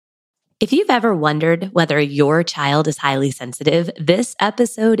If you've ever wondered whether your child is highly sensitive, this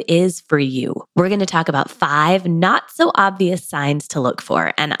episode is for you. We're going to talk about 5 not so obvious signs to look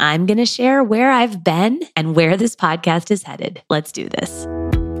for, and I'm going to share where I've been and where this podcast is headed. Let's do this.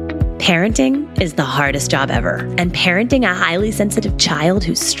 Parenting is the hardest job ever, and parenting a highly sensitive child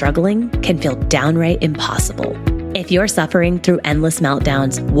who's struggling can feel downright impossible. If you're suffering through endless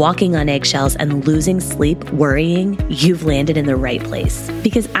meltdowns, walking on eggshells, and losing sleep worrying, you've landed in the right place.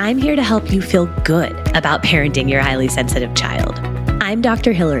 Because I'm here to help you feel good about parenting your highly sensitive child. I'm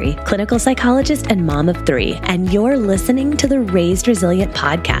Dr. Hillary, clinical psychologist and mom of 3, and you're listening to the Raised Resilient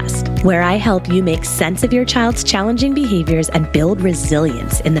podcast, where I help you make sense of your child's challenging behaviors and build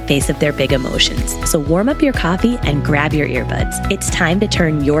resilience in the face of their big emotions. So warm up your coffee and grab your earbuds. It's time to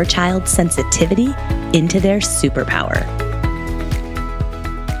turn your child's sensitivity into their superpower.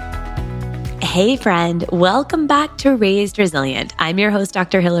 Hey friend, welcome back to Raised Resilient. I'm your host,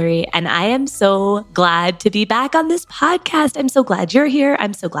 Dr. Hillary, and I am so glad to be back on this podcast. I'm so glad you're here.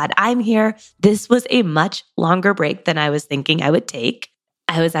 I'm so glad I'm here. This was a much longer break than I was thinking I would take.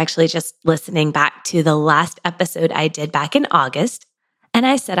 I was actually just listening back to the last episode I did back in August, and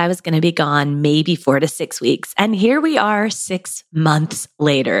I said I was going to be gone maybe 4 to 6 weeks. And here we are 6 months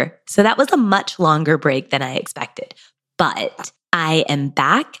later. So that was a much longer break than I expected. But I am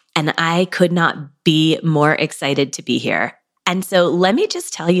back and I could not be more excited to be here. And so let me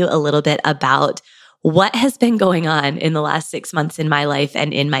just tell you a little bit about what has been going on in the last 6 months in my life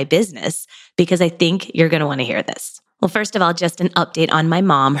and in my business, because I think you're going to want to hear this. Well, first of all, just an update on my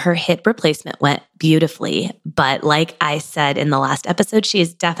mom. Her hip replacement went beautifully, but like I said in the last episode, she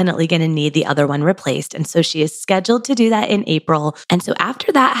is definitely going to need the other one replaced. And so she is scheduled to do that in April. And so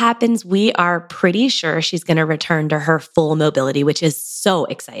after that happens, we are pretty sure she's going to return to her full mobility, which is so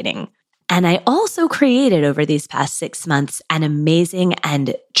exciting. And I also created over these past 6 months an amazing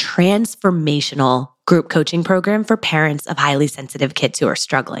and transformational group coaching program for parents of highly sensitive kids who are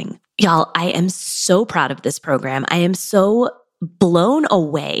struggling. Y'all, I am so proud of this program. I am so blown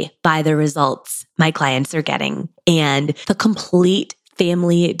away by the results my clients are getting and the complete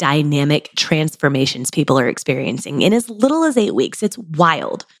family dynamic transformations people are experiencing in as little as 8 weeks. It's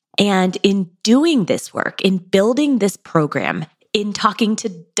wild. And in doing this work, in building this program, in talking to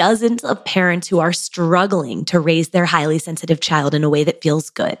dozens of parents who are struggling to raise their highly sensitive child in a way that feels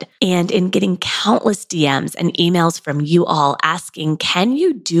good, and in getting countless DMs and emails from you all asking, can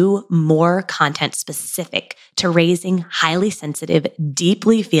you do more content specific to raising highly sensitive,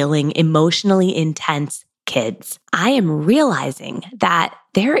 deeply feeling, emotionally intense kids? I am realizing that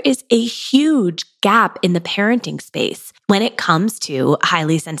there is a huge gap in the parenting space when it comes to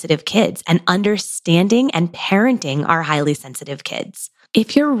highly sensitive kids and understanding and parenting our highly sensitive kids.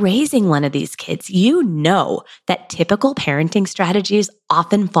 If you're raising one of these kids, you know that typical parenting strategies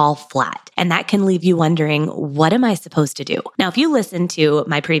often fall flat, and that can leave you wondering, what am I supposed to do? Now, if you listen to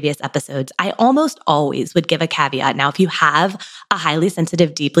my previous episodes, I almost always would give a caveat. Now, if you have a highly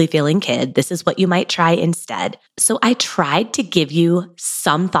sensitive, deeply feeling kid, this is what you might try instead. So I tried to give you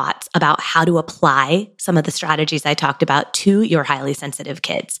some thoughts about how to apply some of the strategies I talked about to your highly sensitive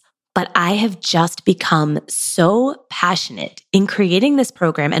kids. But I have just become so passionate in creating this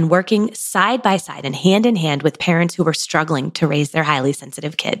program and working side by side and hand in hand with parents who are struggling to raise their highly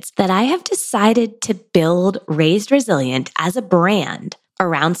sensitive kids that I have decided to build Raised Resilient as a brand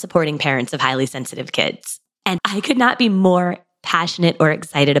around supporting parents of highly sensitive kids. And I could not be more passionate or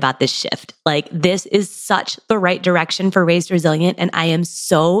excited about this shift. Like, this is such the right direction for Raised Resilient. And I am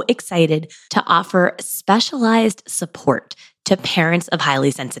so excited to offer specialized support to parents of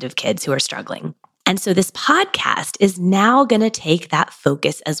highly sensitive kids who are struggling. And so this podcast is now going to take that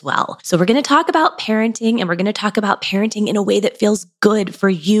focus as well. So we're going to talk about parenting, and we're going to talk about parenting in a way that feels good for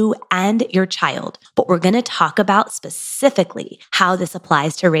you and your child. But we're going to talk about specifically how this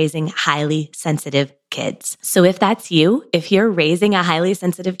applies to raising highly sensitive kids. So if that's you, if you're raising a highly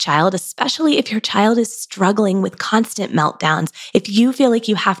sensitive child, especially if your child is struggling with constant meltdowns, if you feel like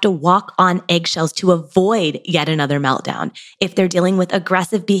you have to walk on eggshells to avoid yet another meltdown, if they're dealing with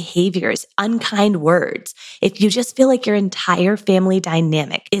aggressive behaviors, unkind words, if you just feel like your entire family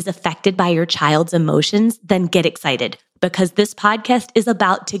dynamic is affected by your child's emotions, then get excited, because this podcast is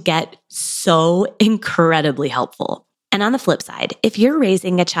about to get so incredibly helpful. And on the flip side, if you're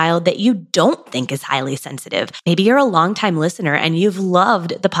raising a child that you don't think is highly sensitive, maybe you're a longtime listener and you've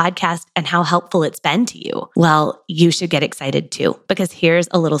loved the podcast and how helpful it's been to you, well, you should get excited too, because here's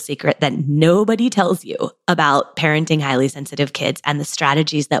a little secret that nobody tells you about parenting highly sensitive kids and the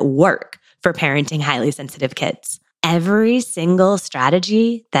strategies that work for parenting highly sensitive kids. Every single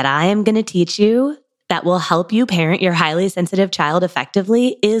strategy that I am going to teach you that will help you parent your highly sensitive child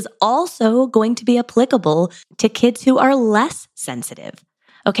effectively is also going to be applicable to kids who are less sensitive.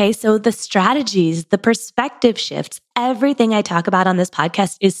 Okay, so the strategies, the perspective shifts, everything I talk about on this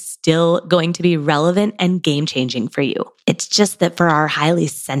podcast is still going to be relevant and game-changing for you. It's just that for our highly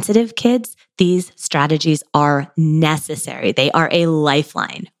sensitive kids, these strategies are necessary. They are a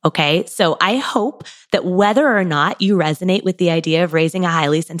lifeline, okay? So I hope that whether or not you resonate with the idea of raising a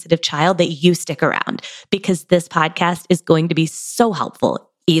highly sensitive child, that you stick around, because this podcast is going to be so helpful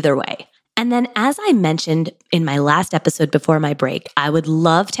either way. And then, as I mentioned in my last episode before my break, I would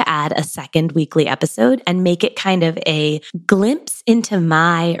love to add a second weekly episode and make it kind of a glimpse into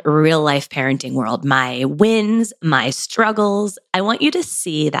my real life parenting world, my wins, my struggles. I want you to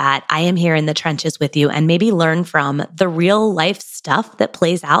see that I am here in the trenches with you and maybe learn from the real life stuff that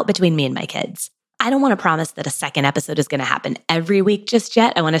plays out between me and my kids. I don't want to promise that a second episode is going to happen every week just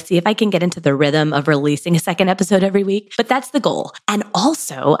yet. I want to see if I can get into the rhythm of releasing a second episode every week, but that's the goal. And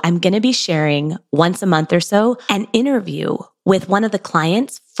also, I'm going to be sharing once a month or so an interview with one of the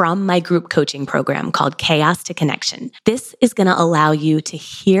clients from my group coaching program called Chaos to Connection. This is going to allow you to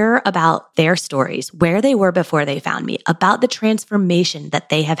hear about their stories, where they were before they found me, about the transformation that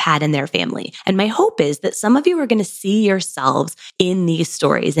they have had in their family. And my hope is that some of you are going to see yourselves in these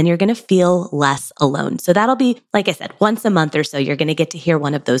stories and you're going to feel less alone. So that'll be, like I said, once a month or so, you're going to get to hear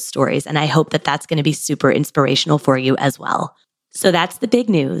one of those stories. And I hope that that's going to be super inspirational for you as well. So that's the big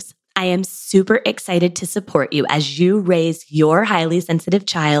news. I am super excited to support you as you raise your highly sensitive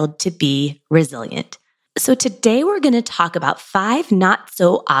child to be resilient. So today we're going to talk about 5 not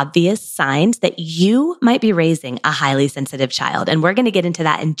so obvious signs that you might be raising a highly sensitive child. And we're going to get into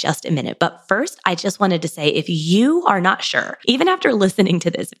that in just a minute. But first, I just wanted to say, if you are not sure, even after listening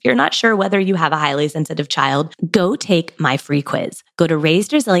to this, if you're not sure whether you have a highly sensitive child, go take my free quiz. Go to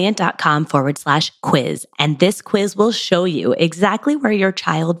raisedresilient.com/quiz. And this quiz will show you exactly where your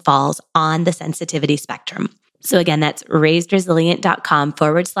child falls on the sensitivity spectrum. So again, that's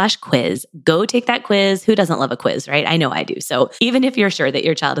raisedresilient.com/quiz. Go take that quiz. Who doesn't love a quiz, right? I know I do. So even if you're sure that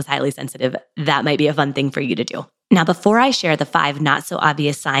your child is highly sensitive, that might be a fun thing for you to do. Now, before I share the 5 not so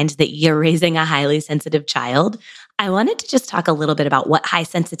obvious signs that you're raising a highly sensitive child, I wanted to just talk a little bit about what high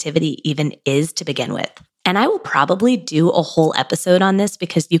sensitivity even is to begin with. And I will probably do a whole episode on this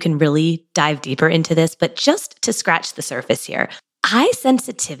because you can really dive deeper into this, but just to scratch the surface here, high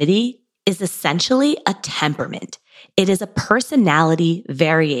sensitivity is essentially a temperament. It is a personality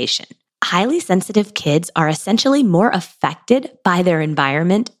variation. Highly sensitive kids are essentially more affected by their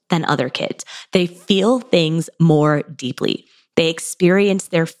environment than other kids. They feel things more deeply. They experience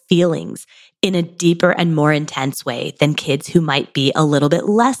their feelings in a deeper and more intense way than kids who might be a little bit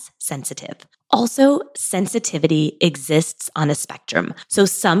less sensitive. Also, sensitivity exists on a spectrum. So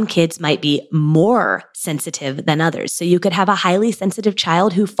some kids might be more sensitive than others. So you could have a highly sensitive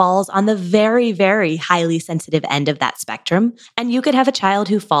child who falls on the very, very highly sensitive end of that spectrum. And you could have a child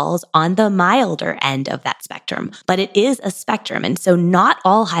who falls on the milder end of that spectrum. But it is a spectrum. And so not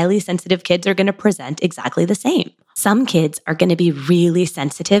all highly sensitive kids are going to present exactly the same. Some kids are going to be really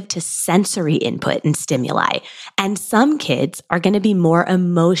sensitive to sensory input and stimuli, and some kids are going to be more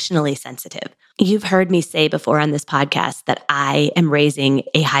emotionally sensitive. You've heard me say before on this podcast that I am raising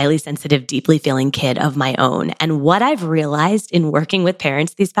a highly sensitive, deeply feeling kid of my own. And what I've realized in working with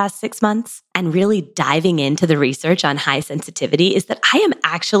parents these past 6 months and really diving into the research on high sensitivity is that I am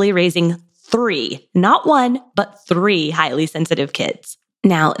actually raising 3, not 1, but 3 highly sensitive kids.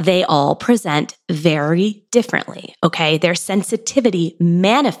 Now, they all present very differently, okay? Their sensitivity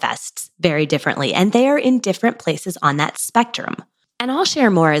manifests very differently, and they are in different places on that spectrum. And I'll share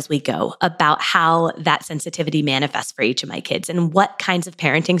more as we go about how that sensitivity manifests for each of my kids and what kinds of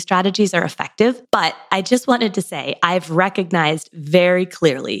parenting strategies are effective. But I just wanted to say I've recognized very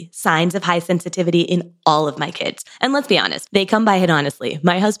clearly signs of high sensitivity in all of my kids. And let's be honest, they come by it honestly.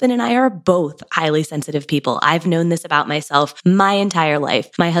 My husband and I are both highly sensitive people. I've known this about myself my entire life.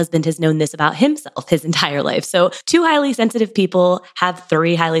 My husband has known this about himself his entire life. So 2 highly sensitive people have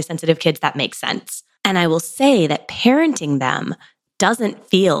 3 highly sensitive kids. That makes sense. And I will say that parenting them doesn't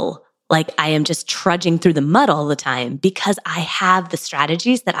feel like I am just trudging through the mud all the time because I have the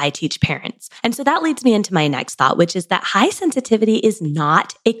strategies that I teach parents. And so that leads me into my next thought, which is that high sensitivity is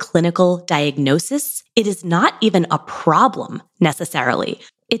not a clinical diagnosis. It is not even a problem necessarily.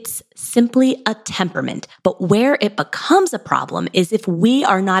 It's simply a temperament. But where it becomes a problem is if we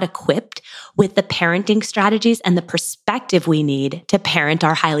are not equipped with the parenting strategies and the perspective we need to parent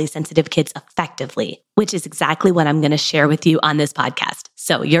our highly sensitive kids effectively, which is exactly what I'm going to share with you on this podcast.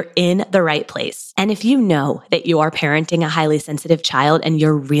 So you're in the right place. And if you know that you are parenting a highly sensitive child and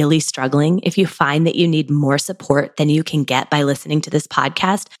you're really struggling, if you find that you need more support than you can get by listening to this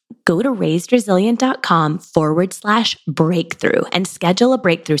podcast, go to raisedresilient.com/breakthrough and schedule a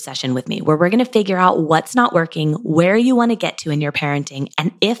breakthrough session with me where we're going to figure out what's not working, where you want to get to in your parenting.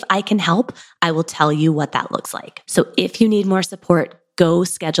 And if I can help, I will tell you what that looks like. So if you need more support, go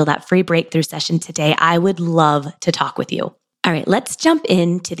schedule that free breakthrough session today. I would love to talk with you. All right, let's jump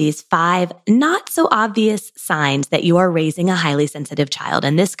into these 5 not so obvious signs that you are raising a highly sensitive child.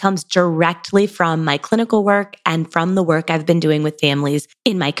 And this comes directly from my clinical work and from the work I've been doing with families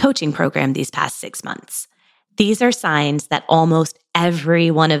in my coaching program these past 6 months. These are signs that almost every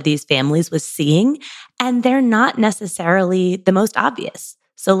one of these families was seeing, and they're not necessarily the most obvious.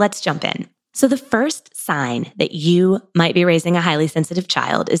 So let's jump in. So the first sign that you might be raising a highly sensitive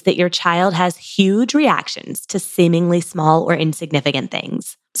child is that your child has huge reactions to seemingly small or insignificant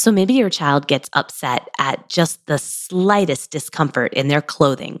things. So maybe your child gets upset at just the slightest discomfort in their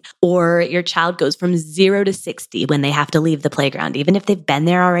clothing, or your child goes from 0 to 60 when they have to leave the playground, even if they've been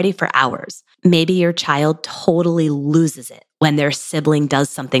there already for hours. Maybe your child totally loses it when their sibling does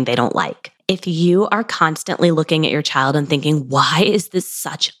something they don't like. If you are constantly looking at your child and thinking, why is this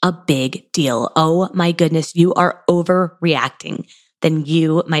such a big deal? Oh my goodness, you are overreacting, then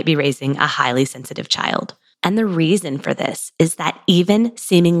you might be raising a highly sensitive child. And the reason for this is that even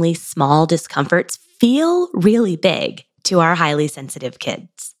seemingly small discomforts feel really big to our highly sensitive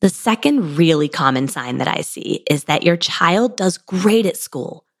kids. The second really common sign that I see is that your child does great at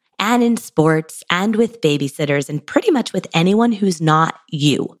school and in sports and with babysitters and pretty much with anyone who's not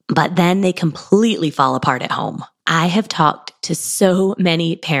you, but then they completely fall apart at home. I have talked to so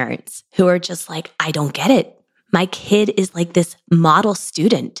many parents who are just like, I don't get it. My kid is like this model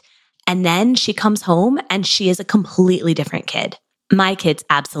student. And then she comes home and she is a completely different kid. My kids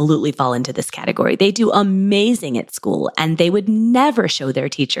absolutely fall into this category. They do amazing at school and they would never show their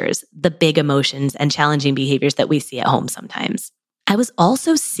teachers the big emotions and challenging behaviors that we see at home sometimes. I was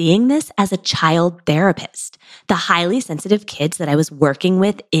also seeing this as a child therapist. The highly sensitive kids that I was working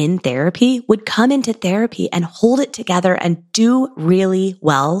with in therapy would come into therapy and hold it together and do really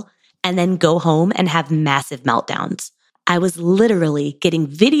well, and then go home and have massive meltdowns. I was literally getting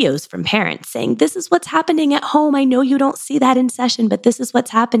videos from parents saying, this is what's happening at home. I know you don't see that in session, but this is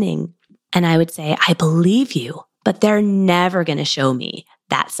what's happening. And I would say, I believe you, but they're never going to show me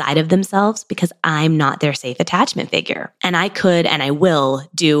that side of themselves because I'm not their safe attachment figure. And I could, and I will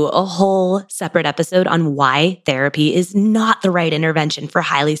do a whole separate episode on why therapy is not the right intervention for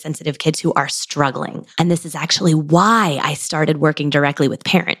highly sensitive kids who are struggling. And this is actually why I started working directly with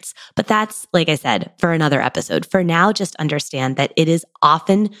parents. But that's, like I said, for another episode. For now, just understand that it is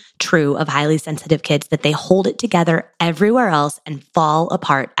often true of highly sensitive kids that they hold it together everywhere else and fall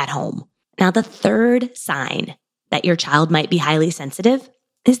apart at home. Now, the third sign that your child might be highly sensitive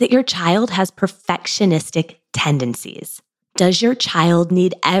is that your child has perfectionistic tendencies. Does your child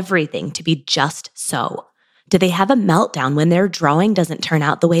need everything to be just so? Do they have a meltdown when their drawing doesn't turn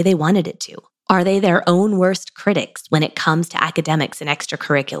out the way they wanted it to? Are they their own worst critics when it comes to academics and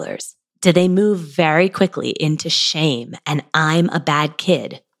extracurriculars? Do they move very quickly into shame and I'm a bad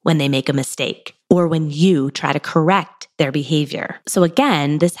kid when they make a mistake or when you try to correct their behavior? So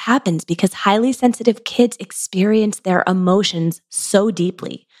again, this happens because highly sensitive kids experience their emotions so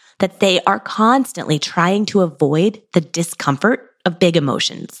deeply that they are constantly trying to avoid the discomfort of big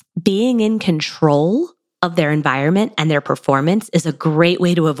emotions. Being in control of their environment and their performance is a great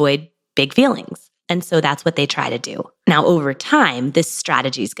way to avoid big feelings. And so that's what they try to do. Now, over time, this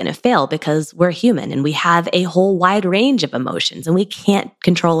strategy is going to fail because we're human and we have a whole wide range of emotions and we can't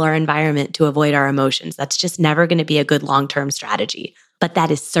control our environment to avoid our emotions. That's just never going to be a good long-term strategy. But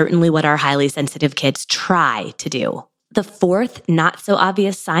that is certainly what our highly sensitive kids try to do. The fourth not so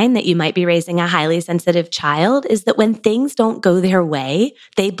obvious sign that you might be raising a highly sensitive child is that when things don't go their way,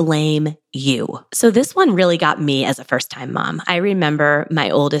 they blame you. So this one really got me as a first-time mom. I remember my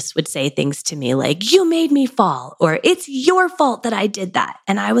oldest would say things to me like, you made me fall, or it's your fault that I did that.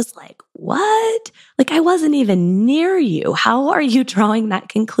 And I was like, what? Like I wasn't even near you. How are you drawing that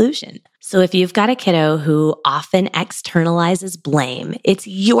conclusion? So if you've got a kiddo who often externalizes blame, it's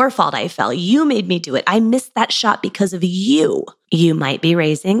your fault I fell. You made me do it. I missed that shot because of you. You might be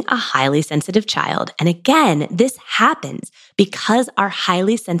raising a highly sensitive child. And again, this happens because our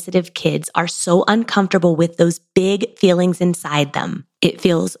highly sensitive kids are so uncomfortable with those big feelings inside them. It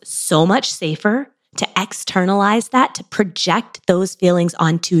feels so much safer to externalize that, to project those feelings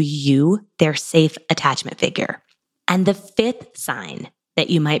onto you, their safe attachment figure. And the fifth sign that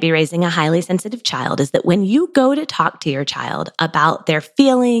you might be raising a highly sensitive child is that when you go to talk to your child about their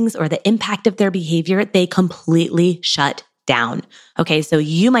feelings or the impact of their behavior, they completely shut down. Okay, so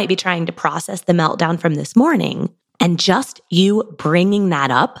you might be trying to process the meltdown from this morning, and just you bringing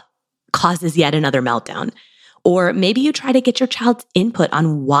that up causes yet another meltdown. Or maybe you try to get your child's input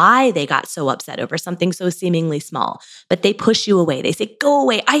on why they got so upset over something so seemingly small, but they push you away. They say, "Go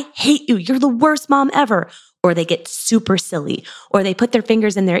away. I hate you. You're the worst mom ever." Or they get super silly, or they put their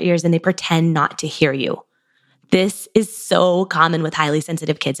fingers in their ears and they pretend not to hear you. This is so common with highly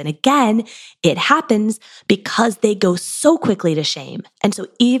sensitive kids. And again, it happens because they go so quickly to shame. And so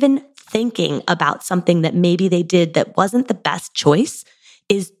even thinking about something that maybe they did that wasn't the best choice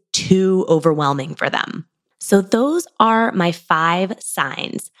is too overwhelming for them. So those are my 5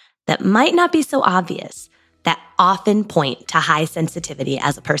 signs that might not be so obvious that often point to high sensitivity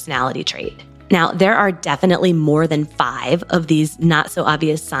as a personality trait. Now, there are definitely more than 5 of these not so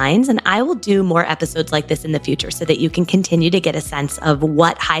obvious signs, and I will do more episodes like this in the future so that you can continue to get a sense of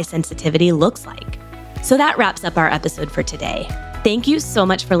what high sensitivity looks like. So that wraps up our episode for today. Thank you so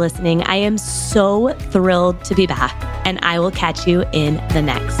much for listening. I am so thrilled to be back, and I will catch you in the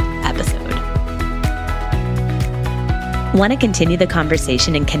next episode. Want to continue the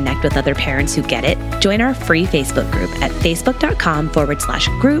conversation and connect with other parents who get it? Join our free Facebook group at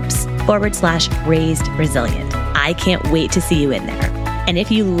facebook.com/groups/raised resilient. I can't wait to see you in there. And if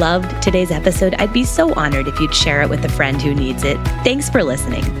you loved today's episode, I'd be so honored if you'd share it with a friend who needs it. Thanks for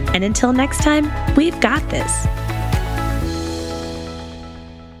listening. And until next time, we've got this.